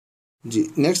जी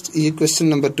next ये question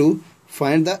number 2,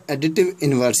 find the additive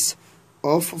inverse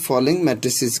of following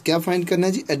matrices. क्या find करना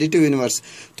है जी? Additive inverse.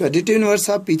 तो एडिटिव इनवर्स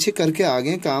आप पीछे करके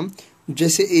आगे काम,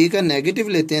 जैसे ए का नेगेटिव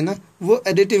लेते हैं ना, वो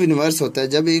एडिटिव इनवर्स होता है।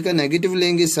 जब ए का नेगेटिव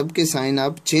लेंगे सबके साइन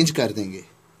आप चेंज कर देंगे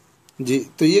जी।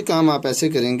 तो ये काम आप ऐसे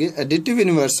करेंगे, additive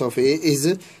inverse of A is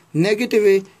negative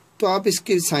ए, तो आप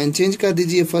इसके साइन चेंज कर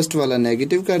दीजिए। फर्स्ट वाला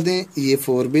नेगेटिव कर दें, ये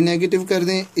 4 भी नेगेटिव कर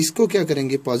दें, इसको क्या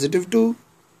करेंगे पॉजिटिव 2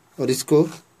 और इसको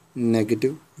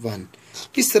नेगेटिव 1।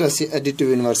 किस तरह से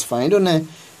एडिटिव इनवर्स फाइंड होना है,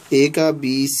 ए का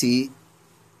बी सी,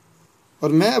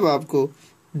 और मैं अब आपको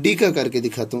डी का करके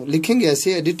दिखाता हूँ। लिखेंगे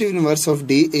ऐसे, additive inverse of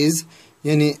D is,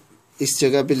 यानी इस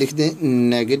जगह पे लिख दें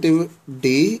negative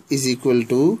D is equal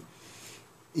to,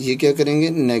 ये क्या करेंगे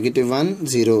नेगेटिव 1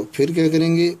 0, फिर क्या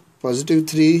करेंगे पॉजिटिव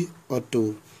 3 और 2,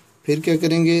 फिर क्या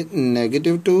करेंगे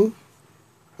नेगेटिव 2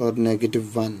 और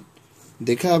नेगेटिव 1।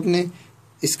 देखा आपने,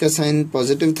 इसका साइन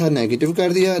पॉजिटिव था नेगेटिव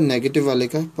कर दिया, नेगेटिव वाले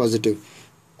का पॉजिटिव,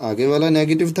 आगे वाला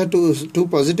नेगेटिव था 2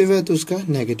 पॉजिटिव है तो उसका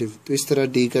नेगेटिव। तो इस तरह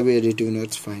डी का भी एडिटिव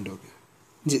इनवर्स फाइंड हो गया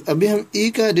जी। अभी हम ई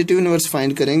का एडिटिव इनवर्स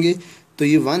फाइंड करेंगे, तो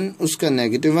ये 1 उसका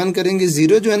नेगेटिव 1 करेंगे।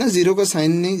 0 जो है ना, 0 का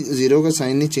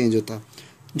साइन नहीं चेंज होता,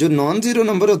 जो नॉन जीरो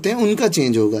नंबर होते हैं उनका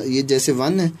चेंज होगा। ये जैसे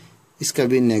 1 है, इसका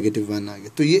भी नेगेटिव 1 आ गया,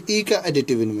 तो ये ई का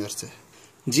एडिटिव इनवर्स है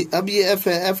जी। अब ये एफ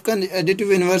है, एफ का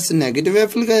एडिटिव इनवर्स नेगेटिव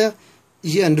एफ लगाया,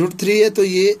 ये √3 है तो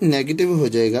ये नेगेटिव हो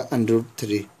जाएगा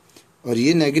 √3, और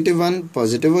ये नेगेटिव 1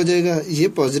 पॉजिटिव हो जाएगा, ये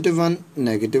पॉजिटिव 1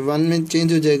 नेगेटिव 1 में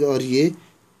चेंज हो जाएगा, और ये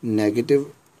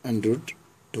नेगेटिव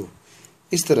 √2।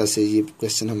 इस तरह से ये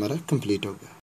क्वेश्चन हमारा कंप्लीट हो गया।